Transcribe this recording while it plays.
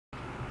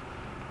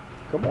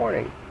Good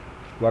morning.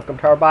 Welcome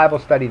to our Bible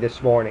study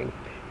this morning.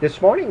 This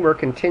morning we're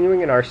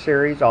continuing in our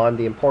series on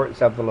the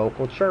importance of the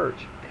local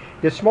church.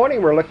 This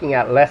morning we're looking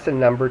at lesson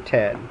number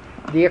 10,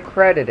 the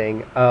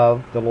accrediting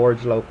of the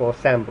Lord's local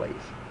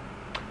assemblies.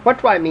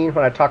 What do I mean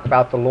when I talk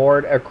about the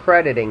Lord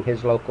accrediting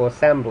his local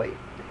assembly?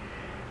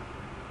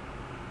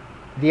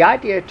 The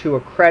idea to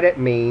accredit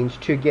means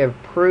to give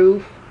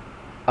proof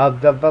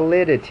of the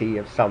validity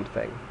of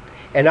something.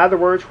 In other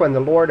words, when the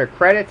Lord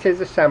accredits his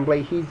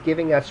assembly, he's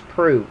giving us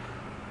proof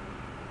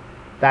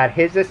that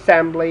his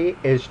assembly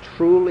is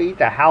truly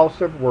the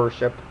house of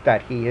worship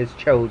that he has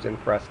chosen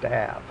for us to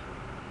have.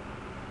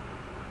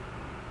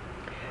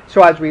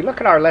 So as we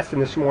look at our lesson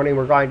this morning,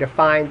 we're going to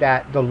find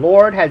that the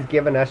Lord has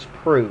given us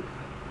proof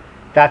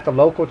that the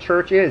local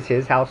church is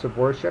his house of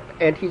worship,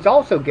 and he's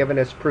also given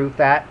us proof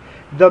that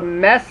the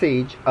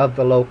message of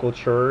the local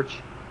church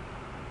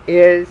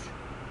is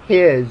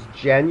his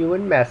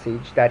genuine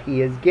message that he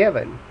has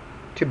given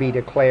to be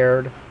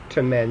declared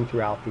to men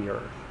throughout the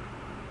earth.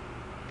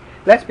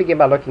 Let's begin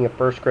by looking at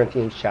 1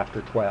 Corinthians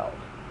chapter 12.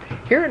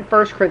 Here in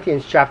 1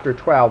 Corinthians chapter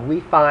 12, we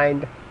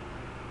find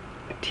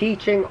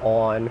teaching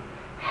on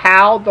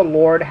how the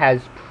Lord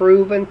has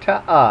proven to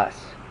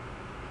us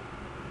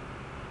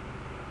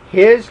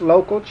his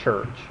local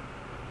church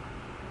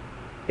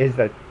is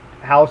the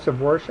house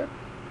of worship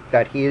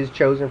that he has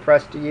chosen for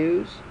us to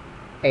use,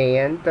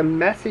 and the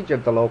message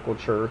of the local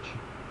church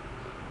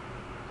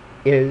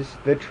is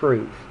the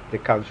truth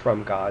that comes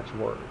from God's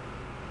Word.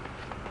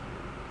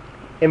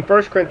 In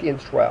 1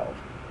 Corinthians 12,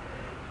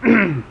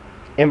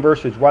 in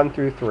verses 1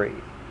 through 3,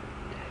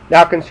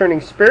 Now concerning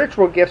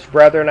spiritual gifts,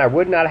 brethren, I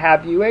would not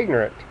have you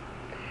ignorant.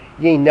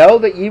 Ye know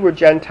that ye were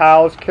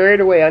Gentiles, carried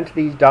away unto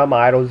these dumb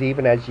idols,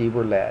 even as ye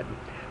were led.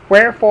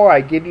 Wherefore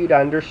I give you to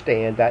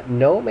understand that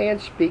no man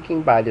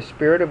speaking by the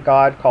Spirit of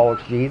God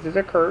calleth Jesus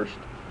accursed,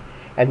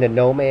 and that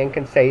no man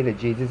can say that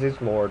Jesus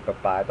is Lord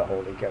but by the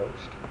Holy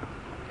Ghost.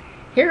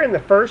 Here in the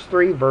first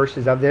 3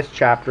 verses of this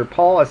chapter,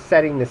 Paul is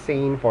setting the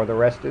scene for the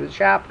rest of the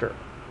chapter.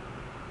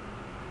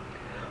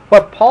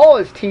 What Paul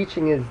is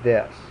teaching is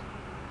this: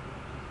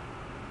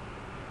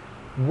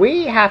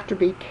 we have to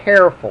be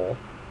careful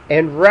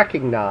and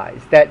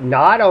recognize that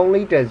not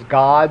only does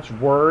God's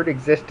Word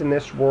exist in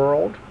this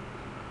world,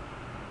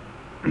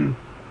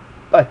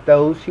 but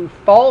those who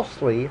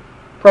falsely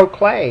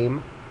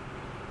proclaim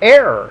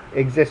error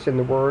exists in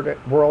the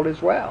world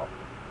as well.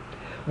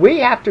 We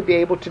have to be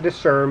able to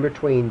discern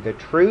between the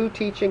true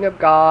teaching of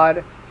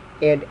God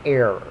and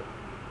error.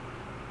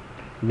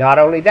 Not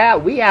only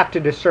that, we have to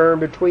discern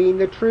between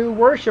the true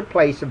worship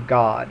place of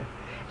God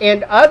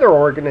and other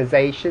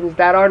organizations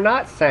that are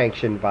not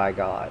sanctioned by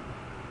God.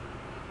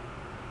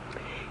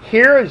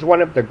 Here is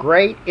one of the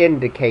great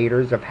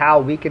indicators of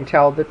how we can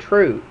tell the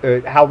truth,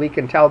 how we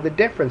can tell the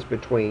difference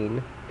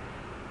between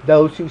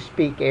those who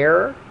speak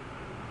error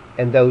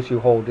and those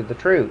who hold to the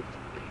truth.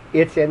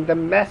 It's in the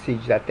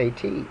message that they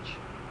teach.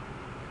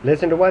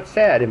 Listen to what's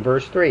said in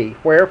verse 3.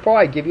 Wherefore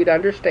I give you to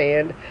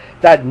understand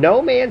that no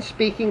man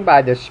speaking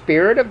by the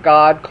Spirit of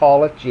God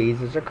calleth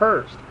Jesus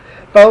accursed.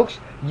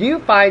 Folks, you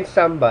find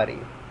somebody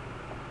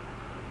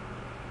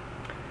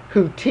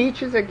who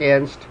teaches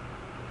against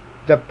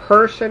the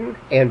person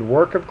and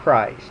work of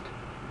Christ.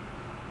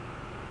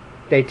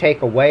 They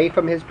take away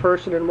from his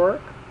person and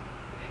work.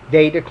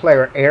 They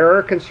declare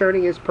error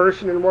concerning his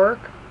person and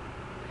work.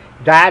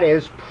 That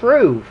is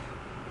proof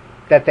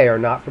that they are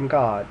not from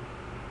God.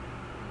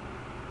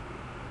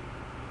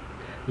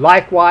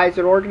 Likewise,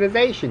 an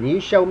organization. You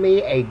show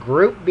me a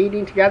group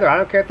meeting together. I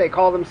don't care if they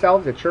call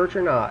themselves a church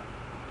or not.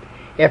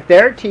 If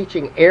they're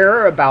teaching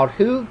error about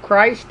who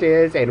Christ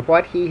is and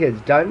what he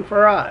has done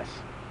for us,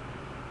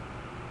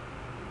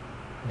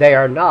 they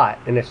are not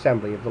an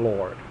assembly of the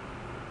Lord.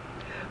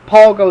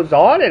 Paul goes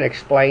on and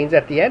explains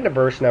at the end of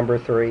verse number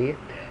 3,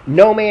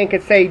 no man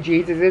can say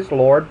Jesus is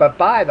Lord but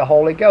by the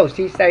Holy Ghost.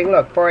 He's saying,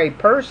 look, for a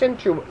person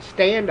to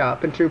stand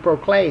up and to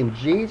proclaim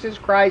Jesus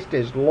Christ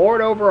is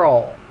Lord over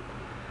all,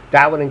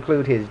 that would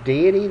include his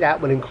deity,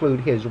 that would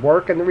include his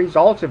work and the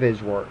results of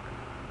his work.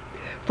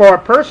 For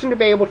a person to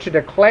be able to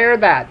declare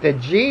that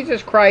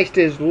Jesus Christ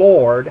is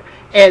Lord,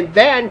 and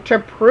then to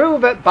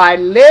prove it by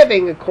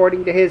living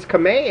according to his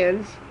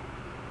commands,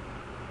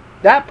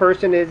 that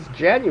person is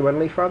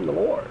genuinely from the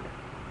Lord.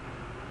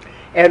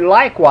 And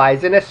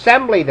likewise, an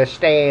assembly that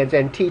stands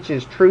and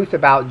teaches truth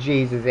about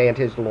Jesus and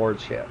his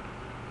lordship,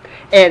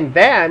 and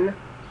then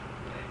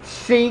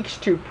seeks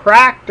to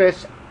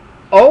practice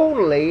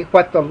only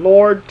what the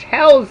Lord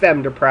tells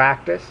them to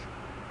practice,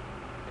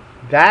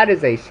 that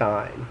is a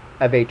sign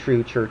of a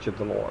true church of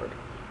the Lord.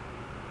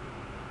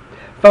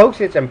 Folks,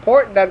 it's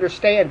important to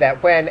understand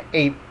that when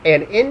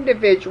an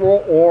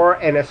individual or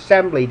an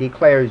assembly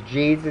declares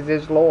Jesus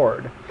is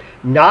Lord,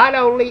 not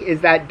only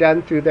is that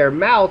done through their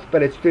mouth,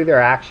 but it's through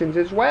their actions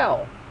as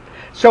well.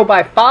 So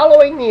by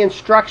following the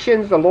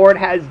instructions the Lord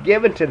has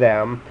given to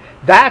them,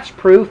 that's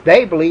proof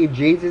they believe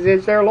Jesus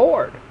is their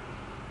Lord.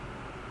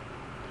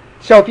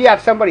 So if you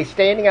have somebody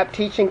standing up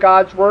teaching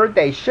God's Word,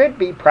 they should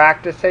be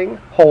practicing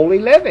holy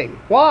living.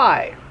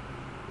 Why?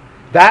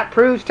 That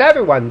proves to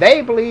everyone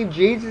they believe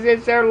Jesus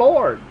is their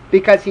Lord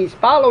because he's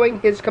following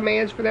his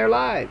commands for their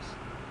lives.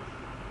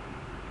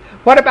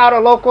 What about a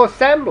local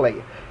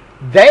assembly?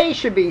 They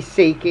should be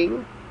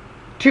seeking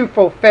to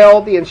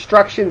fulfill the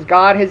instructions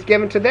God has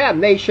given to them.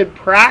 They should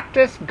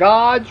practice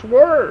God's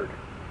Word.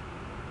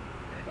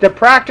 The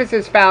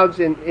practices found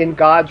in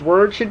God's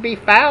Word should be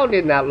found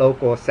in that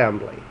local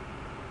assembly.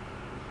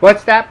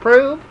 What's that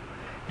prove?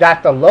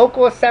 That the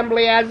local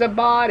assembly as a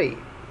body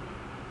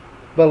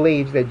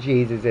believes that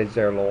Jesus is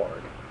their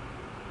Lord.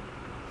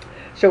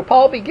 So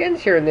Paul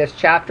begins here in this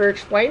chapter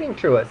explaining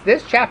to us.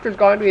 This chapter is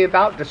going to be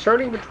about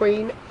discerning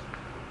between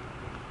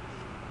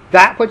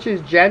that which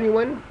is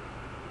genuine,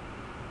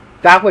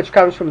 that which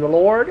comes from the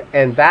Lord,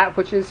 and that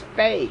which is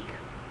fake.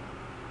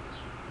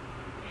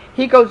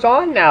 He goes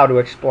on now to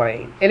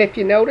explain. And if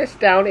you notice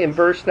down in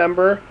verse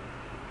number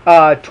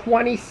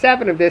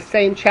 27 of this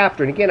same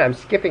chapter, and again I'm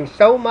skipping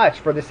so much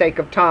for the sake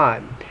of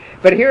time,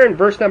 but here in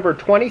verse number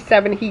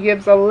 27 he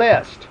gives a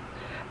list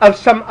of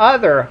some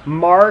other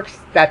marks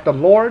that the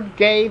Lord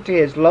gave to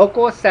his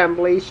local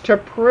assemblies to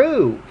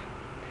prove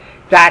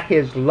that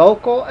his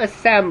local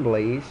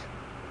assemblies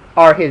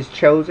are his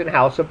chosen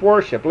house of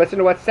worship. Listen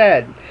to what's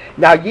said.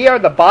 Now ye are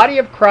the body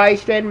of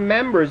Christ and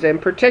members in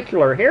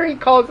particular. Here he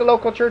calls the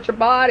local church a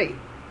body.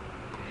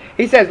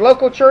 He says,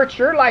 local church,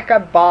 you're like a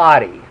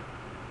body.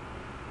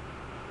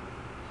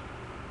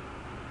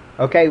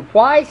 Okay,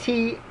 why does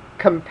he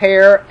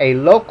compare a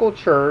local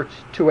church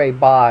to a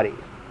body?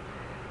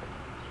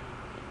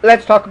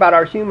 Let's talk about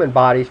our human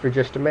bodies for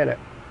just a minute.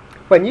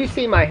 When you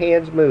see my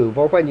hands move,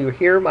 or when you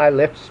hear my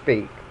lips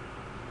speak,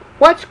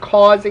 what's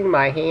causing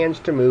my hands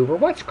to move, or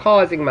what's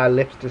causing my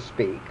lips to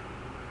speak?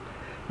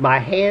 My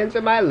hands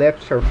and my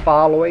lips are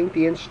following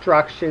the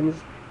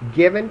instructions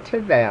given to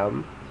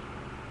them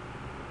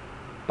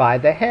by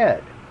the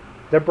head,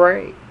 the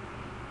brain.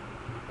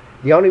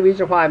 The only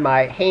reason why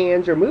my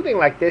hands are moving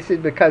like this is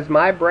because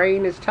my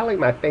brain is telling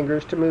my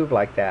fingers to move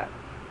like that.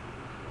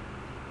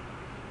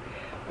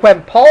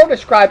 When Paul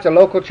describes a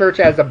local church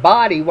as a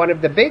body, one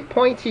of the big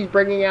points he's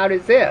bringing out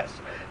is this.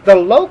 The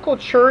local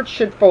church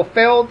should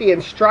fulfill the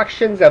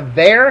instructions of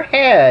their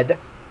head,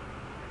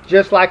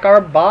 just like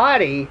our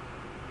body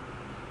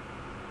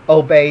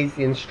obeys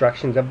the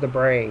instructions of the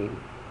brain.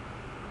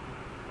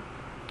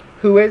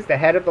 Who is the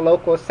head of the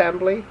local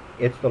assembly?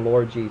 It's the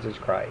Lord Jesus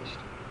Christ.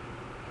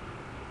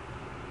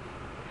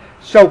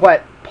 So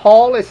what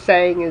Paul is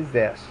saying is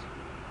this.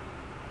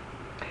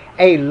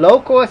 A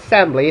local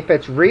assembly, if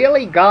it's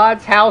really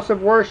God's house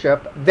of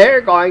worship,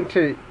 they're going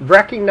to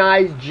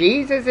recognize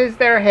Jesus is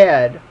their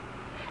head,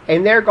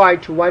 and they're going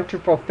to want to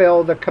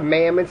fulfill the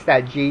commandments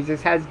that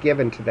Jesus has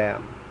given to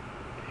them.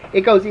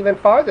 It goes even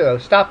farther though.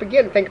 Stop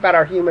again and think about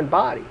our human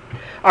body.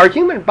 Our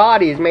human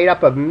body is made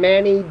up of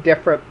many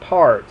different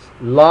parts.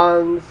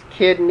 Lungs,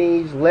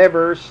 kidneys,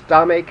 liver,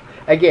 stomach,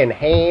 again,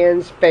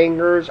 hands,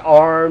 fingers,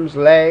 arms,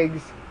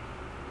 legs,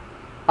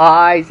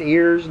 eyes,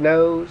 ears,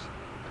 nose.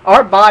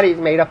 Our body is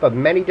made up of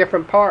many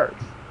different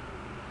parts.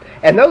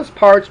 And those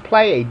parts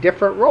play a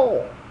different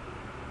role.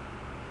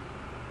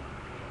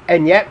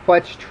 And yet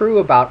what's true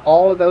about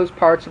all of those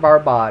parts of our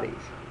bodies?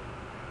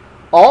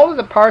 All of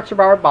the parts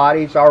of our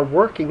bodies are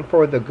working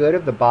for the good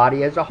of the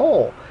body as a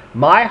whole.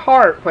 My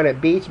heart, when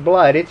it beats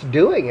blood, it's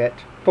doing it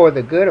for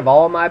the good of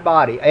all my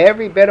body.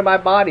 Every bit of my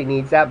body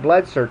needs that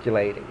blood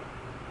circulating.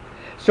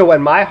 So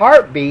when my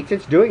heart beats,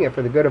 it's doing it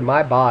for the good of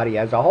my body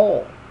as a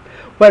whole.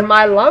 When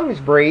my lungs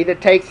breathe, it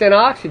takes in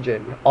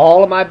oxygen.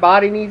 All of my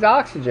body needs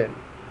oxygen.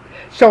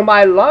 So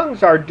my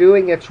lungs are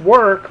doing its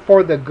work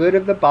for the good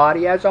of the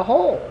body as a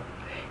whole.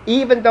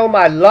 Even though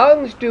my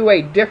lungs do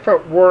a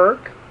different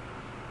work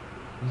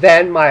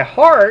than my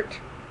heart,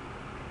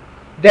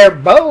 they're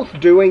both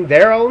doing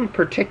their own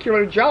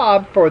particular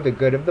job for the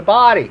good of the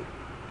body.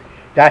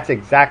 That's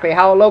exactly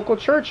how a local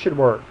church should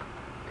work.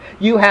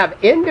 You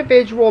have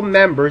individual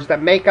members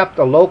that make up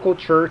the local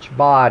church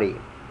body.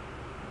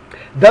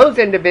 Those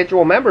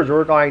individual members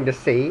we're going to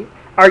see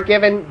are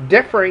given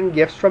differing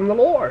gifts from the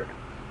Lord.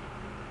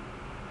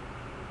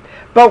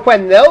 But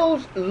when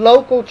those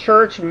local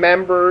church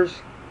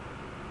members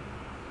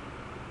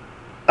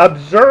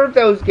observe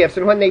those gifts,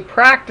 and when they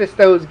practice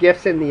those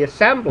gifts in the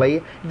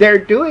assembly,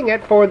 they're doing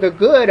it for the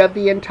good of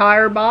the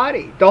entire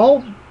body.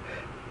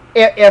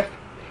 If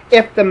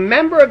the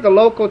member of the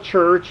local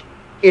church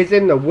is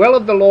in the will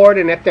of the Lord,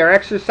 and if they're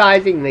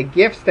exercising the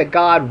gifts that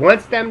God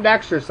wants them to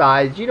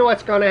exercise, you know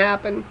what's going to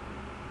happen?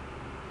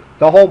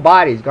 The whole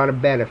body is going to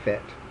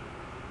benefit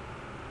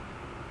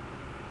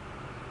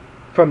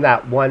from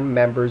that one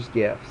member's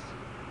gifts.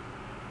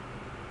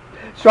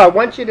 So I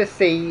want you to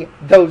see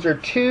those are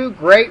two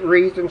great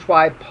reasons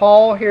why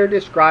Paul here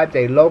describes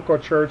a local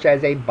church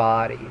as a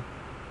body.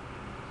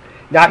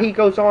 Now he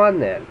goes on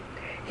then.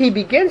 He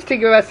begins to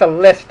give us a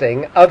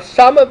listing of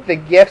some of the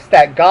gifts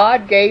that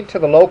God gave to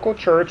the local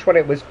church when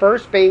it was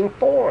first being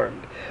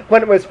formed,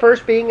 when it was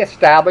first being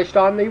established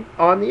on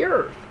the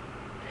earth.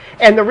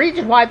 And the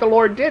reason why the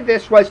Lord did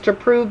this was to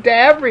prove to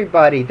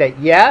everybody that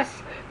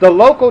yes, the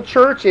local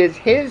church is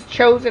His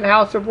chosen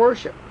house of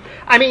worship.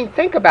 I mean,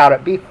 think about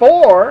it.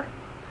 Before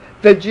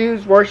The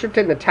Jews worshipped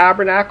in the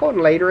tabernacle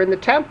and later in the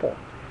temple.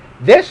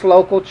 This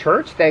local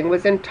church thing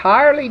was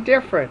entirely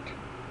different.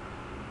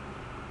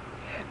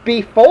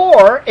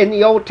 Before, in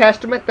the Old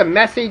Testament, the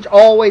message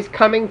always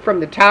coming from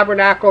the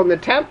tabernacle and the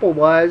temple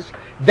was,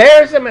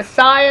 there's a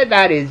Messiah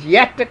that is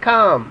yet to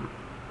come.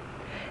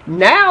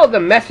 Now the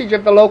message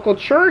of the local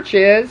church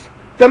is,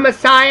 the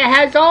Messiah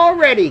has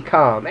already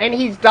come, and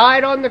he's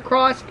died on the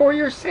cross for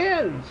your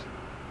sins.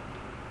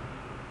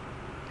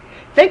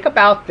 Think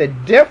about the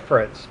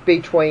difference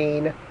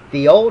between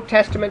the Old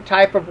Testament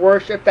type of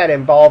worship that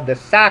involved the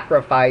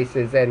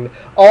sacrifices and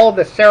all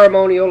the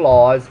ceremonial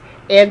laws,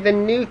 and the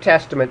New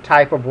Testament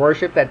type of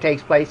worship that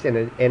takes place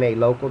in a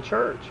local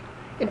church.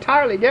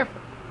 Entirely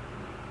different.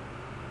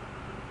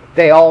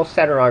 They all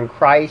center on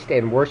Christ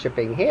and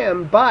worshiping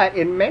Him, but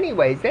in many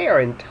ways they are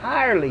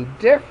entirely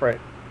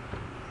different.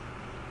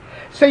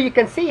 So you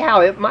can see how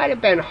it might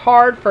have been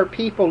hard for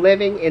people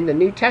living in the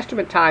New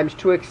Testament times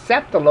to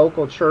accept the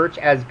local church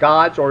as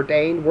God's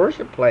ordained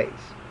worship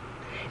place.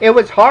 It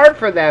was hard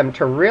for them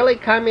to really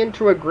come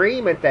into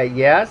agreement that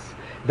yes,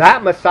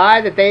 that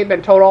Messiah that they've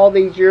been told all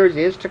these years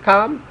is to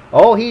come,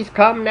 oh, he's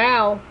come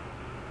now.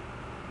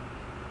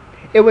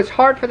 It was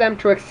hard for them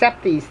to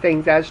accept these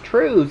things as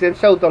truths, and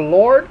so the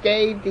Lord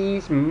gave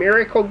these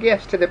miracle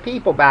gifts to the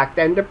people back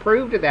then to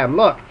prove to them,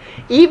 look,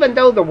 even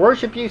though the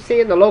worship you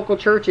see in the local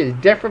church is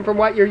different from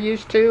what you're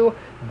used to,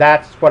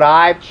 that's what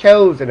I've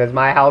chosen as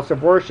my house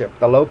of worship,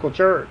 the local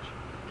church.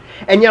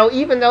 And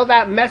even though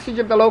that message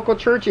of the local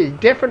church is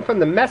different from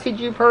the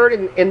message you've heard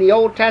in the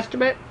Old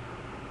Testament,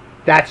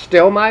 that's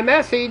still my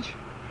message.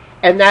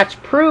 And that's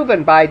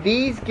proven by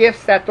these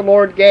gifts that the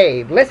Lord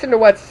gave. Listen to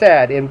what's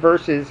said in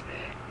verses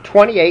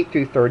 28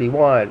 through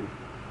 31.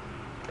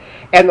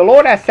 And the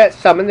Lord has set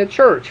some in the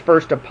church,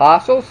 first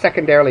apostles,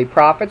 secondarily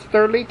prophets,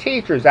 thirdly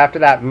teachers, after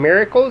that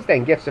miracles,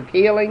 then gifts of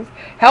healings,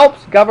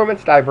 helps,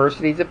 governments,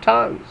 diversities of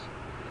tongues.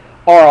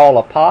 Are all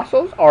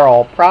apostles? Are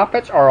all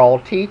prophets? Are all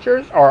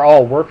teachers? Are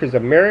all workers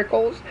of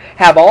miracles?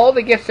 Have all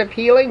the gifts of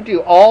healing?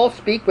 Do all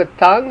speak with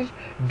tongues?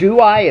 Do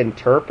I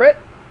interpret?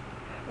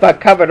 But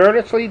covet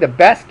earnestly the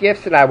best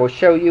gifts, and I will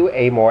show you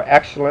a more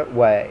excellent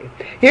way.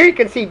 Here you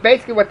can see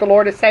basically what the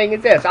Lord is saying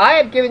is this. I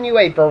have given you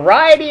a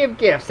variety of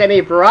gifts and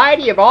a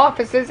variety of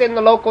offices in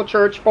the local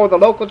church for the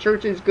local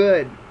church's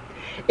good.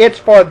 It's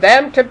for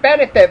them to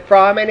benefit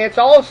from, and it's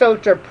also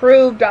to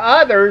prove to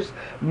others,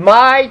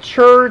 my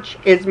church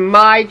is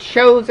my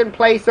chosen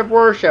place of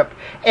worship.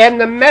 And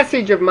the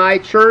message of my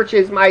church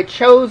is my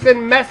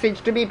chosen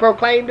message to be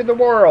proclaimed to the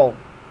world.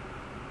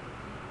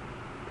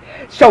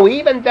 So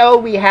even though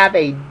we have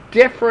a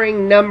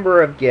differing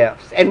number of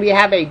gifts, and we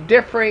have a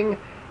differing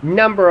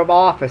number of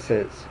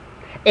offices,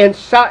 and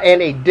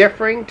a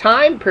differing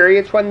time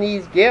periods when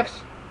these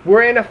gifts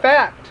were in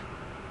effect,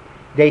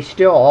 they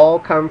still all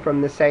come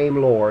from the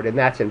same Lord, and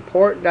that's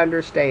important to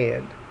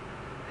understand.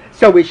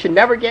 So we should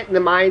never get in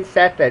the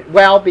mindset that,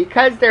 well,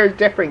 because there's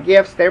different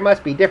gifts, there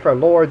must be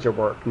different lords at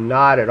work.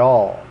 Not at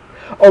all.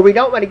 Or we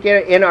don't want to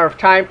get in our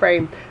time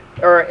frame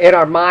or in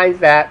our minds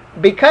that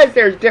because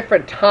there's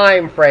different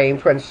time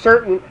frames when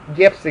certain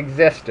gifts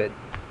existed,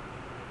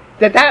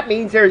 that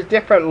means there's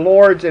different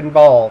lords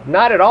involved.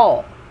 Not at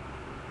all.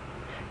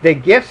 The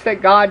gifts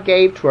that God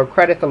gave to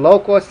accredit the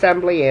local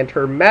assembly and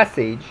her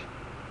message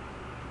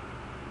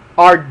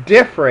are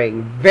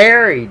differing,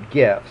 varied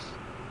gifts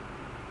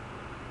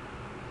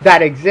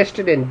that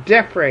existed in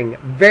differing,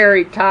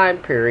 varied time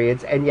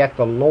periods, and yet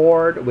the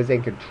Lord was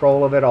in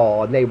control of it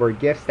all, and they were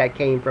gifts that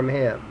came from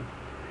Him,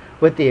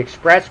 with the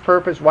express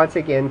purpose, once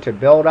again, to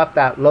build up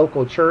that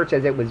local church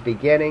as it was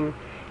beginning,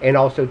 and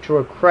also to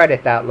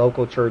accredit that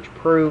local church,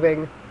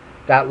 proving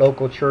that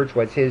local church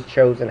was His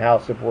chosen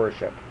house of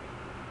worship.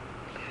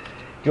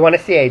 Do you want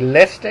to see a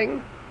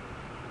listing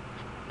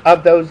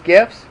of those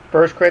gifts?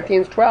 1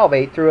 Corinthians 12,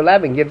 8 through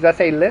 11 gives us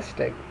a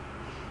listing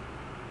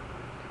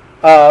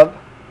of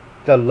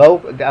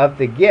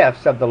the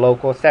gifts of the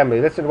local assembly.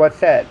 Listen to what's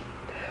said.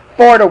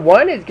 For to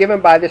one is given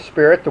by the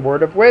Spirit the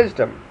word of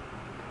wisdom,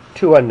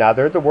 to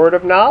another the word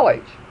of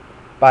knowledge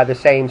by the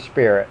same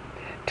Spirit,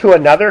 to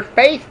another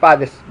faith by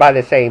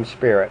the same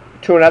Spirit,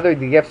 to another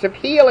the gifts of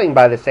healing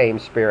by the same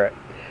Spirit,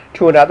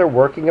 to another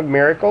working of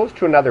miracles,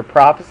 to another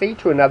prophecy,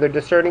 to another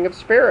discerning of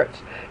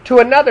spirits, to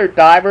another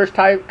divers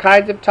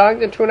kinds of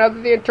tongues, and to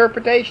another the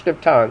interpretation of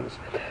tongues.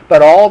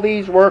 But all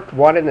these worked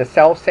one in the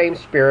selfsame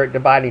Spirit,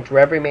 dividing to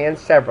every man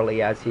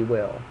severally as he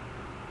will.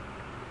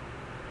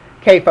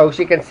 Okay, folks,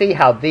 you can see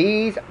how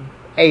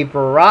a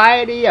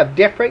variety of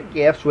different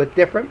gifts with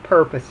different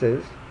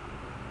purposes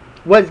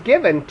was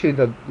given to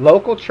the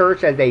local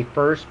church as they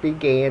first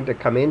began to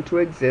come into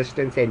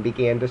existence and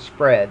began to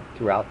spread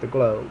throughout the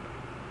globe.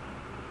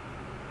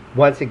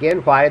 Once again,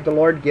 why did the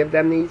Lord give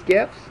them these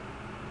gifts?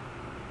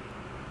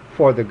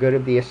 For the good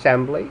of the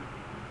assembly,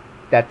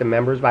 that the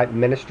members might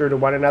minister to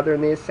one another in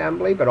the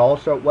assembly, but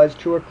also it was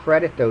to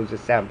accredit those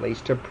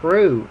assemblies, to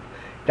prove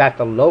that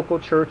the local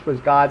church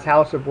was God's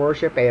house of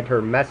worship and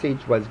her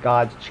message was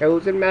God's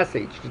chosen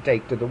message to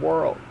take to the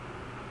world.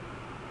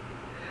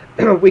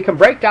 We can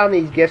break down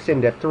these gifts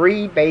into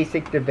three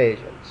basic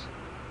divisions.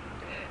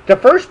 The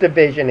first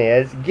division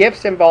is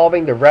gifts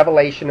involving the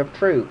revelation of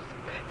truth.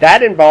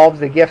 That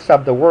involves the gifts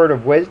of the word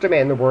of wisdom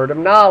and the word of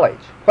knowledge.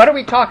 What are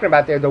we talking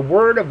about there? The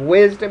word of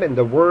wisdom and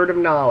the word of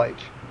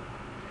knowledge.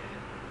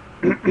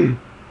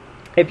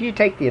 If you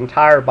take the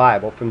entire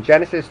Bible, from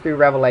Genesis through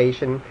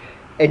Revelation,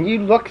 and you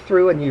look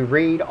through and you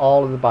read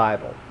all of the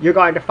Bible, you're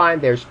going to find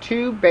there's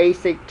two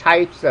basic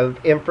types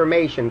of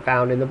information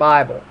found in the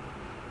Bible.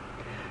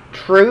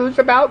 Truths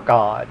about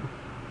God,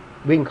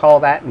 we can call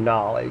that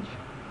knowledge,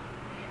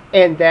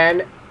 and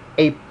then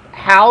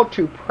how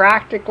to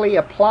practically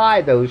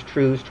apply those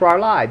truths to our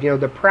lives.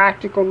 The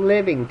practical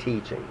living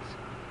teachings.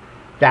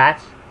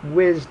 That's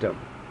wisdom.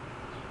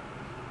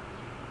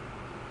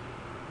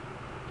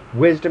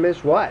 Wisdom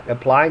is what?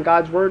 Applying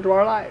God's word to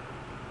our life.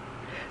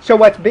 So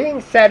what's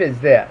being said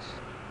is this.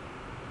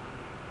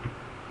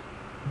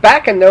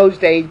 Back in those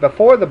days,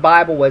 before the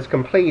Bible was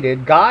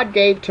completed, God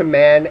gave to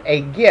men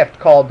a gift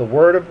called the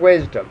word of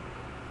wisdom.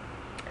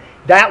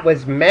 That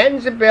was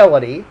men's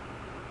ability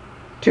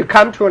to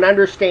come to an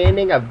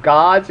understanding of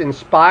God's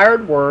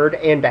inspired word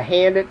and to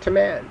hand it to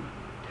men.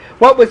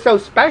 What was so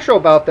special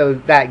about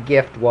that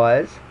gift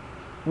was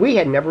we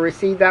had never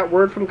received that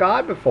word from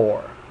God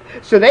before.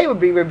 So they would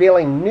be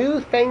revealing new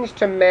things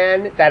to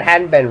men that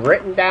hadn't been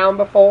written down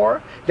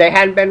before. They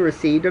hadn't been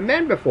received of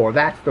men before.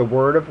 That's the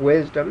word of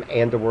wisdom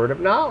and the word of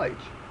knowledge.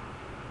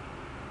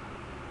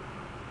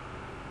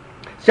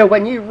 So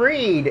when you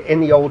read in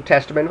the Old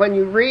Testament, when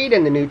you read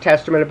in the New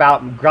Testament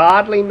about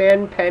godly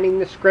men penning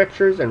the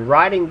scriptures and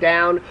writing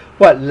down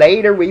what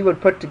later we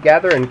would put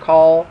together and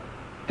call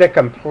the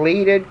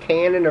completed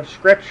canon of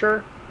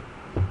Scripture,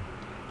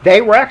 they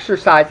were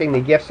exercising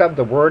the gifts of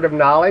the word of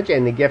knowledge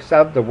and the gifts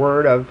of the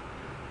word of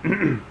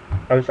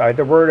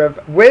the word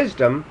of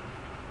wisdom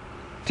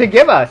to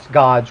give us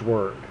God's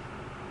word.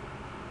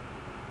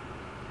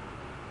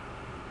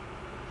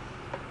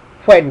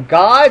 When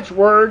God's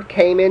word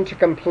came into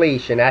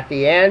completion at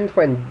the end,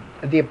 when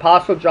the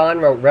Apostle John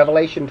wrote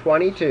Revelation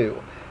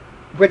 22,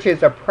 which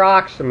is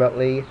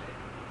approximately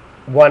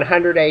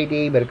 100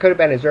 AD, but it could have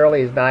been as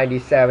early as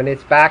 97.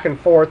 It's back and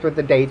forth with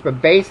the dates,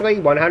 but basically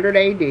 100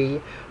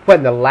 AD,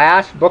 when the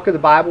last book of the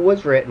Bible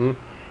was written,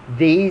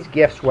 these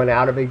gifts went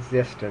out of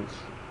existence.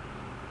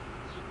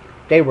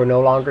 They were no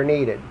longer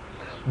needed.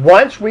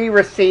 Once we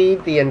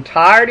received the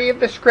entirety of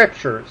the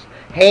Scriptures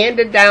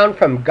handed down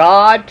from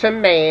God to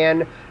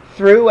man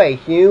through a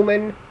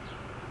human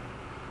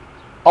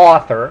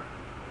author,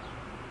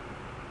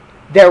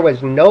 there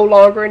was no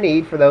longer a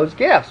need for those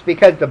gifts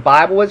because the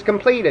Bible was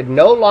completed.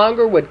 No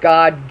longer would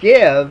God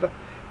give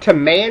to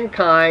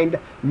mankind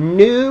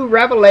new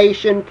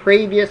revelation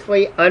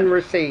previously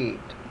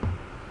unreceived.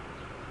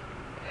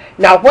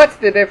 Now, what's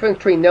the difference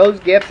between those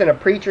gifts and a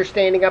preacher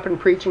standing up and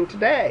preaching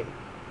today?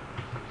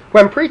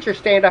 When preachers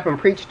stand up and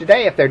preach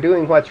today, if they're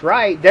doing what's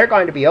right, they're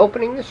going to be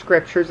opening the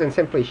Scriptures and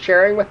simply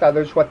sharing with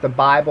others what the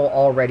Bible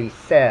already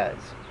says.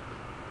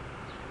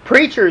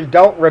 Preachers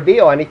don't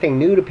reveal anything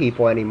new to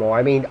people anymore.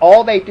 I mean,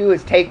 all they do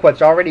is take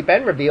what's already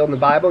been revealed in the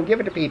Bible and give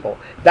it to people.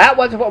 That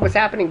wasn't what was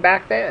happening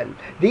back then.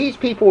 These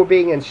people were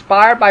being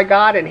inspired by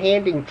God and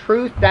handing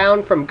truth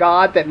down from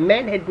God that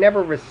men had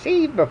never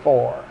received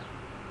before.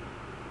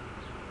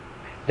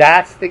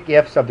 That's the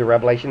gifts of the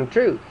revelation of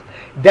truth.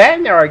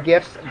 Then there are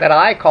gifts that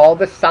I call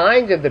the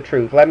signs of the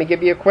truth. Let me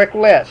give you a quick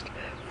list.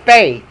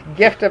 Faith,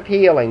 gift of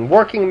healing,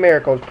 working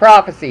miracles,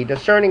 prophecy,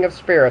 discerning of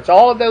spirits,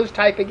 all of those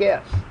type of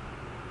gifts.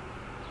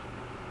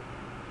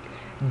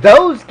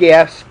 Those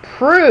gifts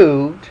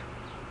proved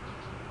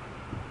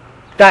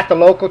that the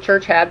local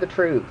church had the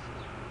truth.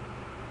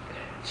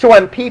 So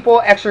when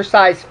people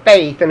exercise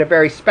faith in a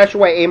very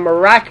special way, a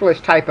miraculous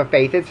type of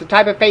faith, it's the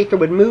type of faith that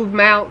would move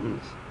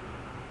mountains.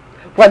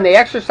 When they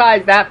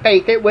exercised that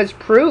faith, it was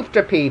proof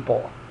to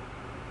people.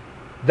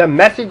 The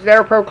message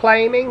they're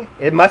proclaiming,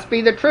 it must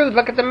be the truth.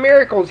 Look at the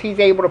miracles he's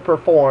able to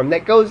perform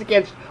that goes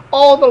against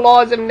all the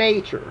laws of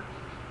nature.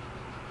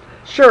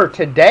 Sure,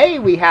 today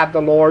we have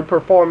the Lord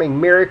performing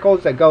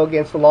miracles that go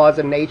against the laws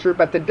of nature,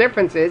 but the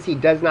difference is he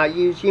does not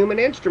use human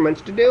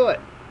instruments to do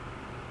it.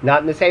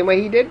 Not in the same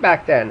way he did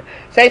back then.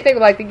 Same thing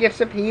like the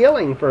gifts of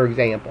healing, for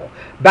example.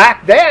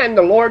 Back then,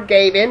 the Lord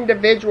gave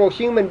individual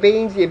human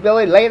beings the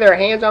ability to lay their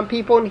hands on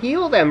people and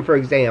heal them, for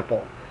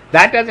example.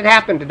 That doesn't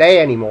happen today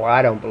anymore,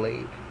 I don't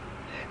believe.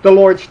 The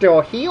Lord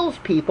still heals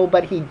people,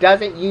 but he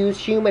doesn't use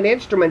human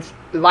instruments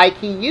like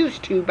he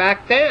used to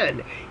back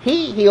then.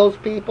 He heals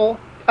people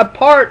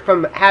apart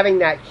from having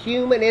that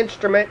human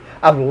instrument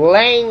of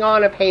laying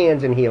on of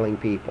hands and healing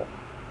people.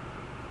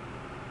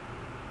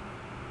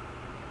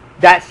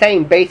 That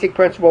same basic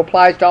principle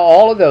applies to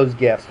all of those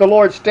gifts. The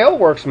Lord still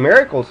works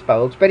miracles,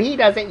 folks, but he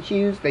doesn't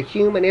use the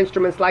human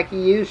instruments like he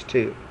used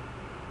to.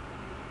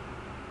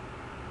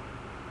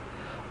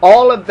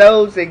 All of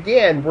those,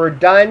 again, were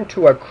done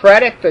to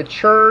accredit the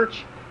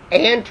church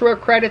and to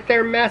accredit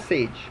their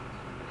message.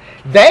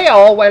 They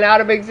all went out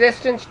of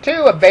existence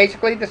too at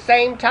basically the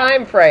same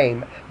time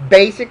frame.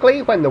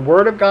 Basically, when the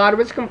Word of God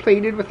was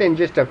completed within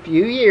just a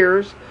few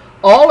years,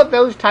 all of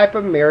those type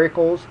of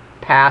miracles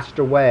passed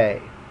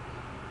away.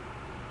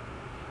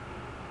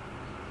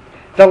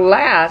 The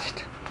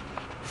last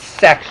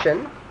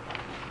section,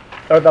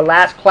 or the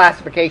last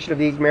classification of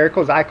these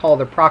miracles, I call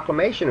the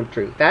proclamation of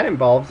truth. That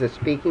involves the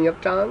speaking of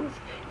tongues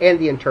and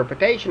the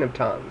interpretation of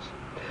tongues.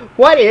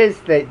 What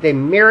is the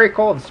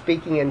miracle of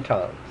speaking in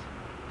tongues?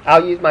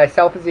 I'll use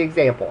myself as the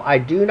example. I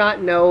do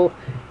not know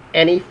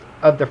any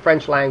of the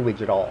French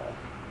language at all.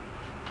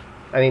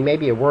 I mean,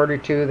 maybe a word or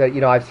two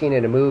that, I've seen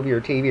in a movie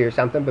or TV or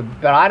something,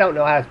 but I don't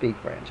know how to speak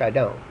French. I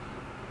don't.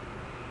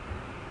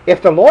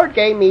 If the Lord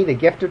gave me the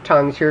gift of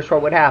tongues, here's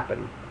what would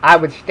happen. I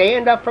would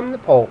stand up from the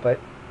pulpit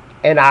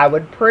and I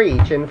would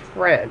preach in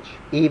French,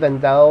 even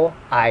though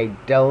I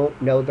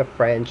don't know the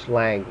French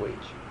language.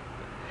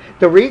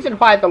 The reason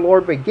why the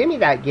Lord would give me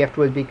that gift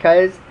was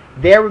because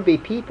there would be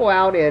people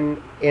out in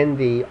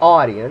the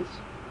audience,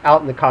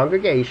 out in the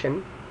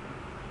congregation,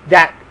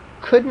 that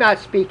could not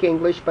speak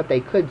English, but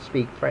they could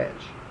speak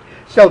French.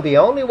 So the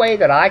only way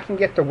that I can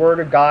get the Word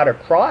of God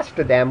across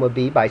to them would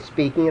be by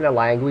speaking in a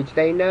language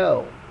they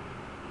know.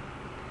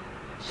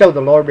 So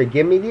the Lord would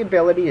give me the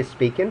ability to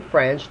speak in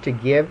French, to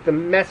give the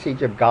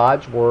message of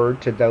God's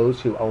Word to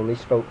those who only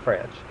spoke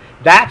French.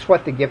 That's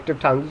what the gift of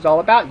tongues is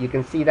all about. You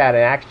can see that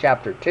in Acts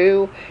chapter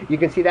 2. You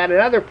can see that in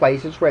other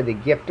places where the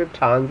gift of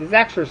tongues is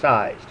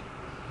exercised.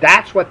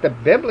 That's what the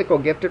biblical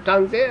gift of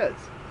tongues is.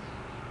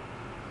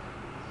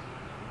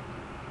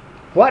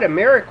 What a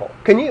miracle.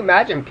 Can you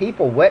imagine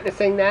people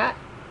witnessing that?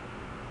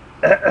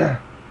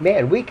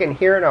 Man, we can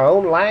hear in our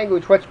own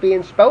language what's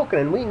being spoken,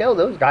 and we know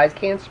those guys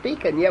can't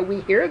speak it, and yet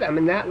we hear them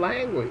in that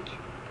language.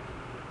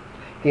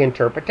 The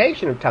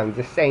interpretation of tongues,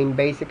 the same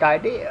basic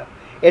idea.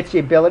 It's the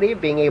ability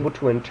of being able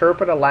to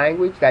interpret a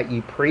language that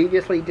you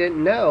previously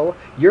didn't know.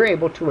 You're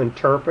able to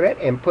interpret it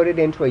and put it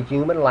into a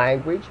human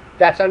language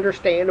that's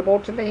understandable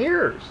to the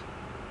hearers.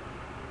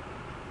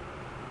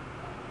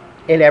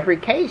 In every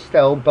case,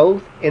 though,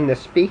 both in the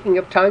speaking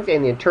of tongues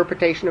and the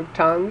interpretation of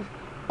tongues,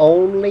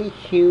 only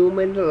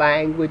human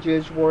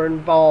languages were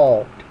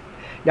involved.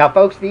 Now,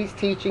 folks, these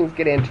teachings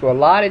get into a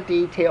lot of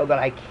detail that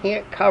I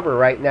can't cover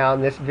right now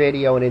in this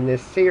video and in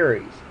this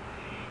series.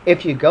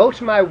 If you go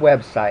to my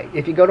website,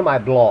 if you go to my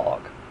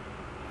blog,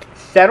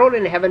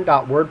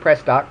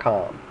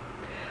 settledinheaven.wordpress.com,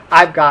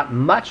 I've got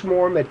much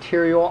more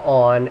material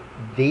on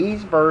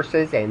these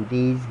verses and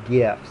these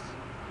gifts,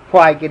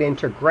 where I get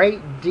into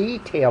great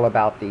detail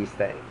about these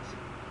things.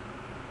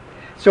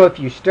 So if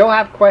you still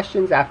have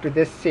questions after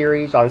this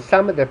series on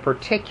some of the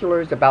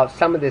particulars about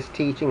some of this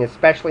teaching,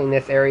 especially in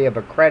this area of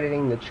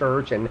accrediting the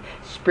church and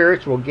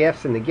spiritual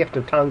gifts and the gift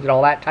of tongues and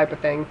all that type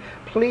of thing,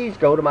 please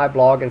go to my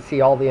blog and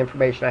see all the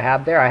information I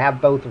have there. I have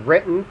both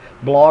written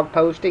blog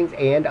postings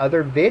and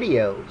other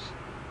videos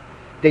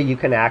that you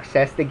can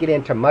access that get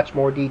into much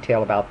more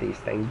detail about these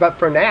things. But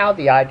for now,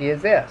 the idea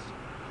is this.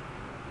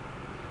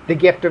 The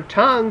gift of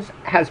tongues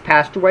has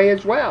passed away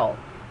as well.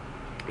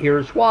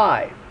 Here's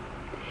why.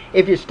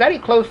 If you study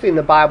closely in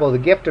the Bible, the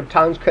gift of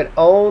tongues could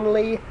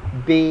only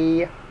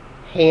be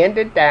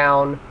handed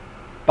down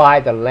by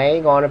the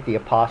laying on of the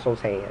apostles'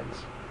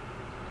 hands.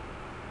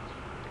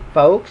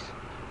 Folks,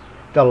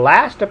 the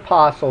last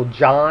apostle,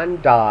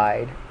 John,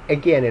 died,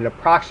 again, in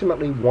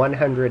approximately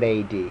 100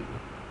 AD.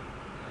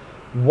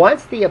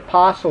 Once the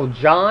apostle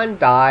John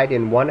died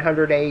in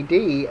 100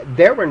 AD,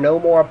 there were no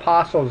more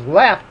apostles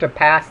left to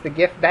pass the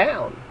gift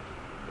down.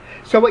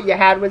 So what you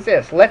had was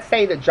this. Let's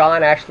say that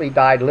John actually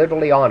died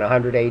literally on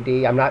 100 AD.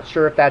 I'm not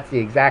sure if that's the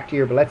exact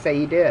year, but let's say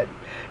he did.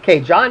 Okay,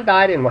 John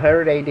died in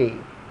 100 AD.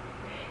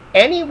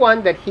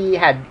 Anyone that he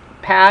had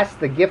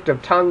passed the gift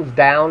of tongues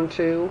down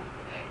to,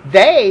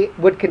 they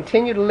would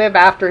continue to live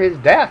after his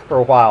death for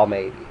a while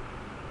maybe.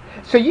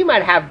 So you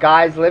might have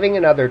guys living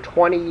another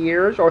 20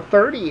 years or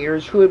 30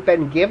 years who had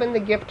been given the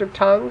gift of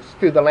tongues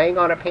through the laying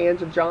on of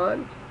hands of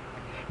John.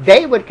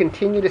 They would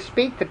continue to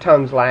speak the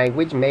tongues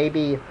language,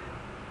 maybe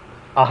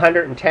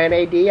 110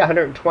 AD,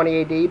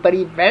 120 AD, but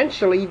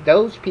eventually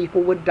those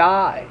people would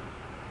die.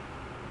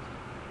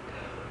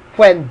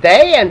 When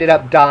they ended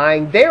up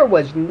dying, there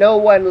was no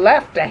one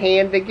left to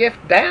hand the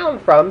gift down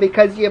from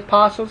because the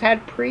apostles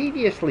had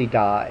previously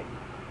died.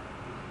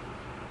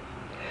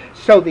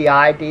 So the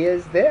idea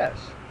is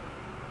this.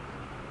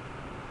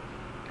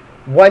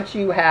 Once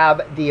you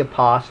have the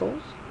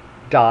apostles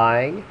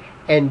dying,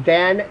 and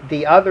then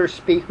the other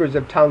speakers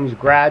of tongues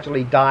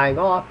gradually dying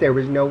off, there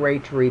was no way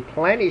to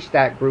replenish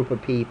that group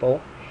of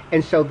people,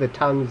 and so the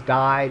tongues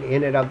died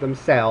in and of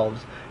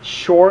themselves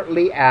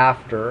shortly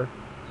after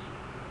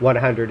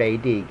 100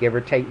 AD, give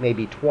or take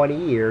maybe 20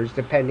 years,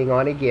 depending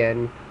on,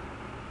 again,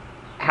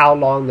 how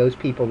long those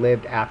people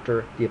lived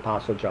after the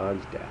Apostle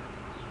John's death.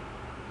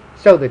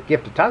 So the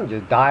gift of tongues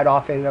just died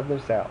off in and of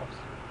themselves.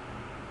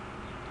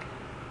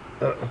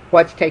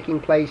 What's taking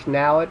place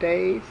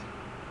nowadays?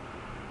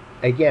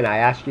 Again, I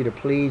ask you to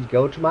please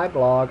go to my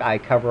blog. I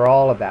cover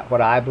all of that.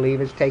 What I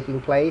believe is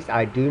taking place.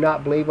 I do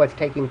not believe what's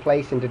taking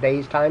place in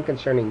today's time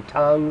concerning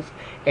tongues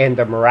and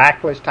the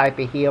miraculous type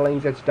of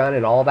healings that's done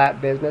and all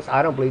that business.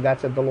 I don't believe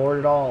that's of the Lord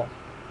at all.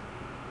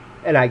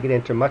 And I get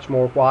into much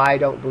more why I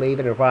don't believe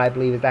it and what I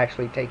believe is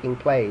actually taking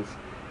place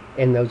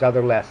in those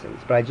other lessons.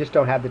 But I just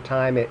don't have the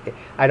time.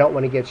 I don't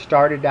want to get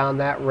started down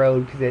that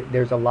road because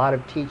there's a lot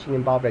of teaching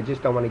involved I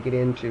just don't want to get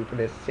into for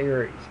this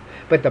series.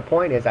 But the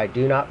point is, I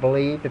do not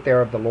believe that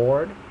they're of the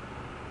Lord.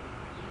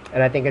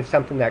 And I think it's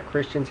something that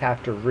Christians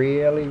have to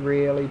really,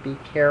 really be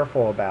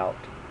careful about.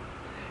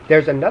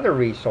 There's another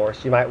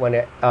resource you might want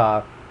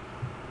to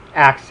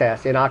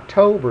access. In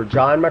October,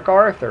 John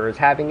MacArthur is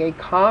having a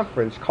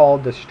conference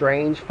called the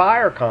Strange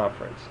Fire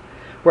Conference,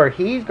 where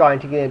he's going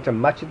to get into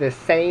much of the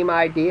same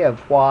idea of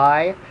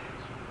why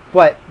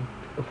what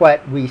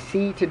we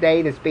see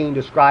today that's being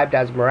described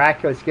as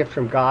miraculous gifts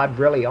from God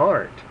really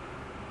aren't.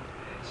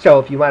 So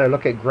if you want to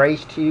look at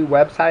Grace to You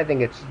website, I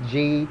think it's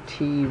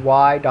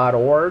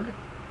gty.org,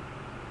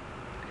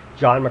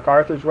 John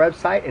MacArthur's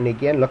website, and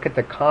again, look at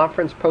the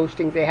conference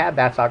postings they have.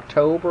 That's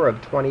October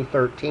of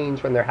 2013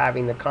 when they're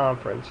having the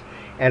conference.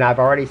 And I've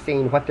already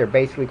seen what they're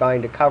basically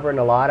going to cover in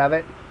a lot of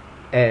it.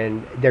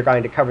 And they're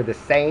going to cover the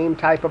same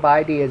type of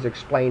ideas,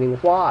 explaining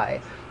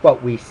why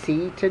what we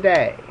see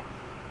today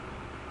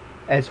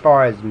as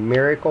far as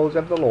miracles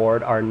of the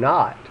Lord are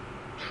not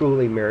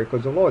truly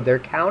miracles of the Lord. They're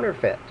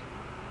counterfeit.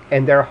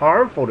 And they're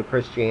harmful to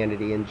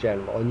Christianity in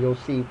general. And you'll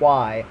see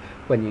why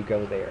when you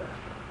go there.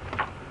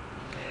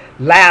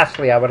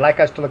 Lastly, I would like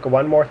us to look at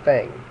one more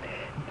thing.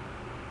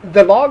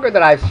 The longer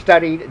that I've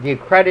studied the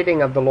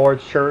accrediting of the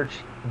Lord's church,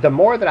 the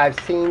more that I've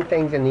seen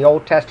things in the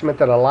Old Testament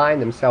that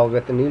align themselves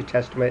with the New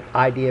Testament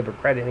idea of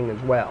accrediting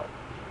as well.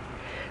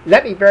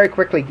 Let me very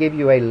quickly give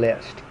you a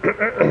list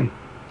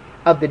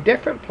of the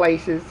different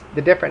places,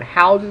 the different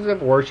houses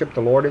of worship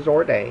the Lord has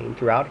ordained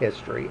throughout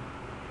history,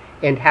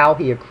 and how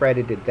He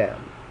accredited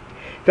them.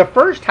 The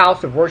first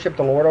house of worship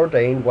the Lord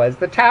ordained was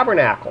the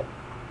tabernacle.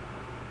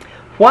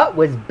 What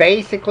was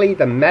basically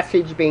the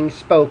message being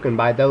spoken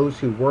by those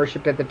who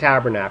worshipped at the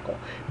tabernacle?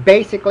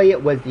 Basically,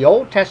 it was the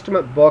Old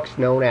Testament books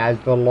known as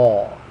the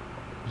Law,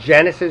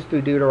 Genesis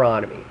through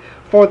Deuteronomy.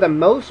 For the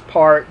most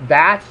part,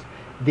 that's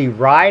the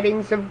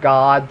writings of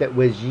God that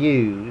was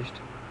used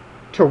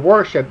to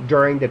worship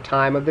during the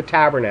time of the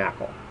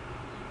tabernacle.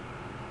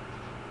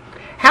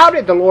 How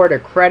did the Lord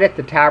accredit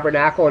the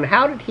tabernacle, and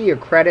how did He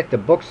accredit the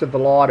books of the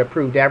law to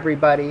prove to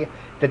everybody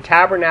the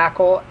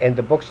tabernacle and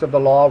the books of the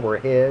law were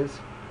His?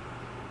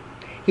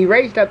 He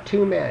raised up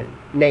two men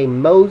named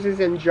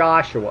Moses and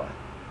Joshua.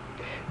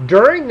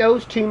 During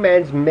those two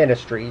men's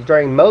ministries,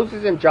 during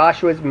Moses and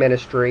Joshua's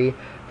ministry,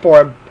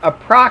 for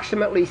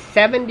approximately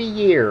 70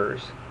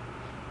 years,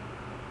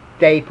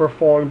 they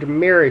performed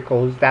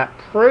miracles that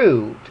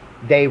proved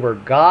they were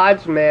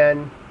God's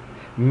men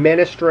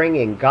ministering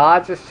in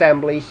God's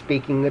assembly,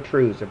 speaking the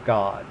truths of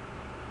God.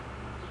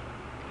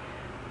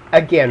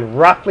 Again,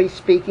 roughly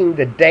speaking,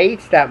 the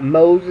dates that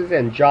Moses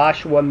and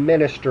Joshua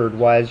ministered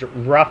was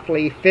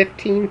roughly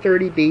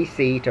 1530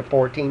 BC to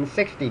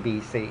 1460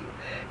 BC.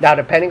 Now,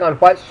 depending on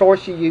what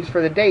source you use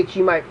for the dates,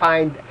 you might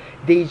find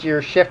these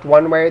years shift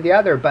one way or the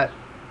other, but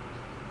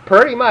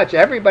pretty much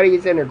everybody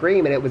is in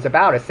agreement it was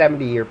about a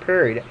 70-year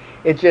period.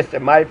 It's just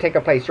it might have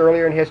taken place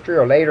earlier in history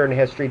or later in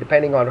history,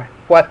 depending on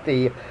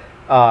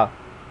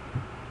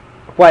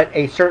what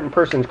a certain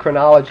person's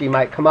chronology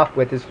might come up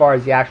with as far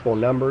as the actual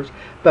numbers.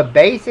 But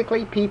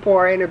basically, people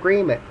are in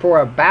agreement.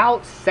 For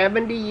about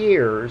 70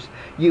 years,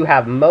 you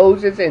have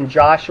Moses and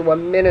Joshua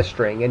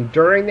ministering. And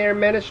during their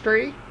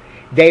ministry,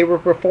 they were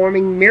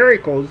performing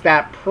miracles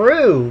that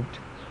proved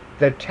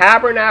the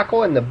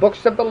tabernacle and the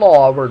books of the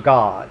law were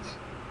God's.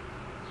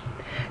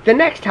 The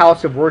next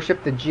house of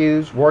worship the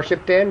Jews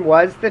worshipped in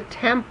was the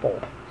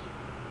temple.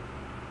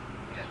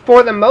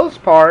 For the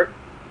most part,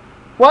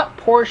 what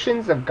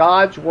portions of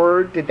God's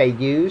Word did they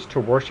use to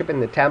worship in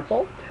the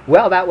temple?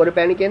 Well, that would have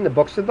been, again, the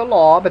books of the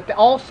law, but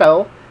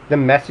also the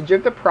message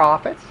of the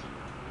prophets,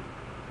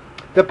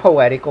 the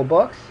poetical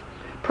books.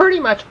 Pretty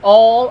much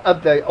all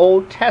of the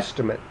Old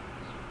Testament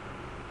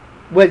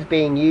was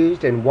being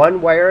used in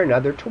one way or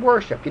another to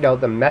worship. You know,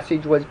 the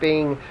message was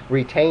being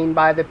retained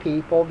by the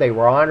people. They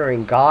were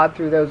honoring God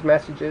through those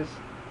messages.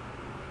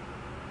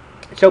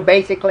 So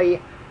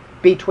basically,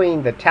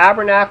 between the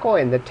tabernacle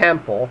and the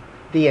temple,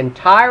 the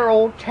entire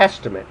Old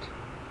Testament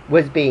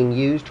was being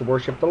used to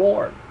worship the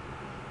Lord.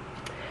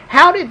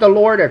 How did the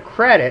Lord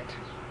accredit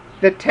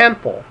the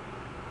temple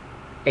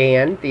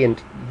and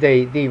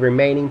the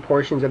remaining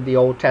portions of the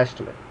Old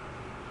Testament?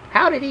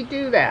 How did He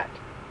do that?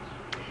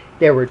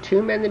 There were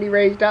two men that He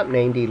raised up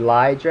named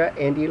Elijah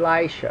and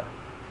Elisha.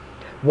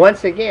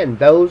 Once again,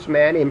 those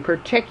men in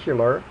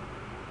particular,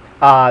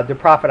 the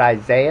prophet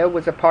Isaiah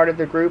was a part of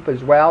the group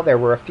as well. There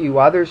were a few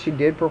others who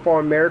did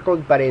perform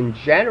miracles, but in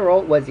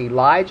general it was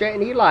Elijah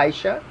and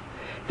Elisha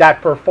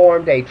that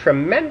performed a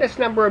tremendous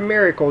number of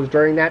miracles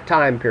during that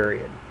time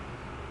period.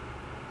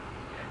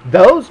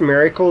 Those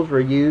miracles were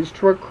used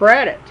to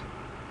accredit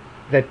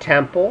the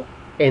temple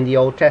and the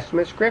Old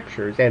Testament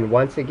scriptures. And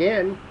once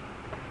again,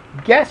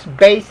 guess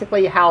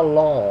basically how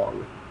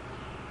long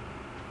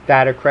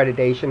that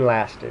accreditation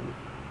lasted.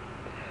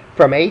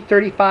 From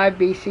 835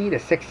 BC to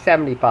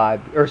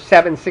 675 or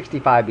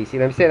 765 BC.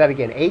 Let me say that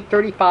again.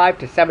 835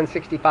 to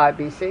 765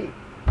 BC.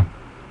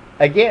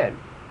 Again,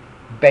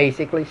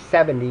 basically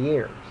 70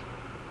 years.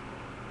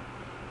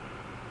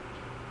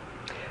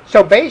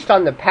 So based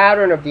on the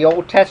pattern of the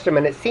Old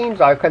Testament, it seems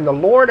like when the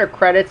Lord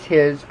accredits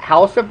his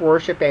house of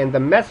worship and the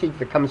message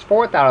that comes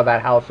forth out of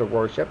that house of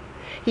worship,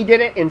 he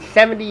did it in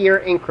 70-year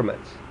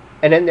increments.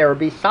 And then there would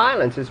be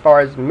silence as far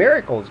as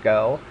miracles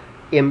go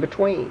in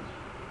between.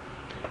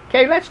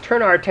 Okay, let's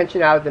turn our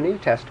attention out of the New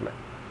Testament.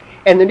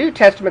 In the New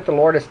Testament, the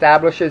Lord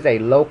establishes a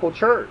local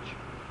church.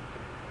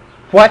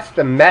 What's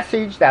the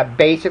message that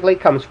basically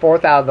comes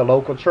forth out of the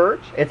local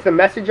church? It's the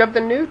message of the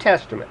New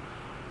Testament.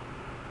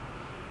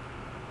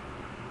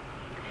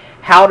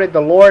 How did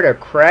the Lord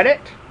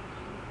accredit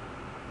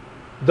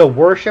the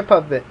worship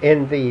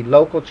in the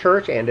local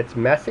church and its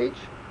message?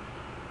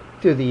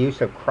 Through the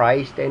use of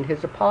Christ and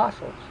his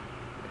apostles.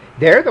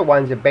 They're the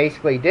ones that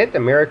basically did the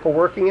miracle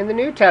working in the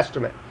New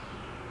Testament.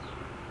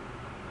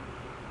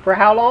 For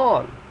how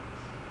long?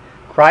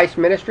 Christ's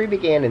ministry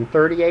began in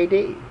 30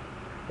 AD.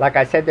 Like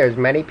I said, there's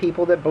many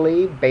people that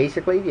believe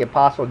basically the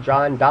Apostle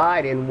John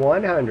died in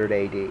 100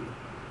 AD.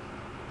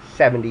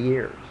 70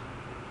 years.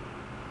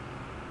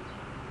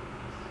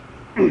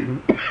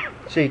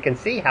 So you can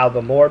see how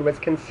the Lord was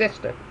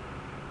consistent.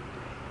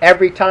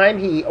 Every time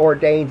he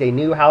ordains a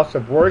new house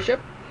of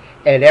worship,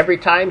 and every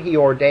time he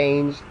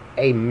ordains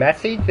a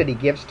message that he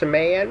gives to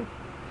man,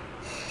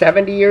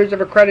 70 years of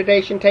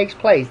accreditation takes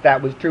place.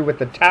 That was true with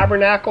the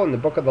tabernacle in the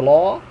book of the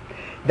law.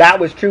 That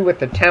was true with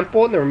the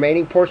temple and the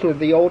remaining portion of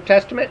the Old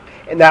Testament.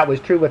 And that was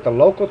true with the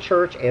local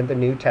church and the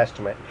New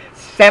Testament.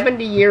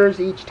 70 years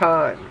each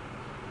time.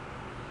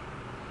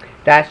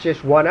 That's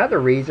just one other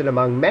reason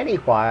among many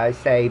why I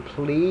say,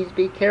 please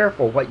be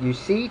careful. What you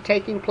see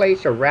taking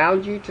place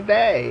around you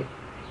today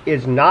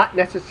is not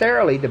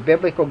necessarily the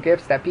biblical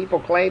gifts that people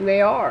claim they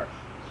are.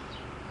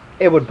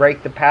 It would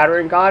break the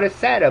pattern God has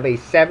set of a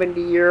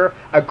 70-year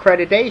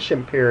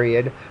accreditation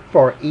period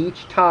for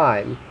each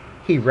time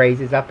he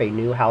raises up a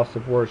new house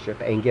of worship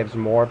and gives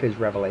more of his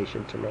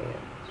revelation to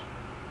man.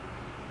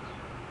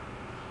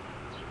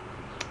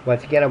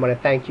 Once again, I want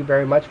to thank you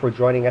very much for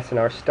joining us in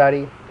our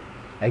study.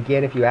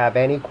 Again, if you have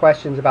any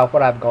questions about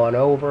what I've gone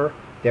over,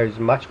 there's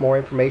much more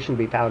information to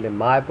be found in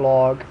my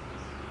blog.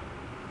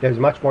 There's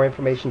much more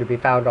information to be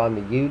found on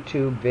the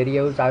YouTube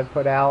videos I've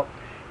put out.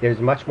 There's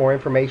much more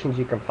information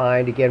you can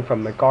find, again,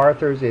 from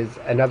MacArthur's is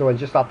another one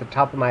just off the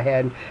top of my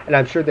head. And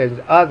I'm sure there's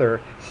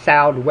other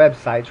sound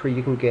websites where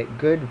you can get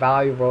good,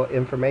 valuable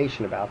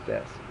information about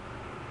this.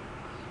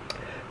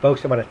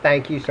 Folks, I want to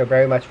thank you so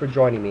very much for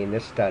joining me in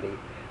this study.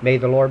 May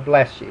the Lord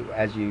bless you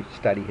as you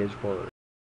study his word.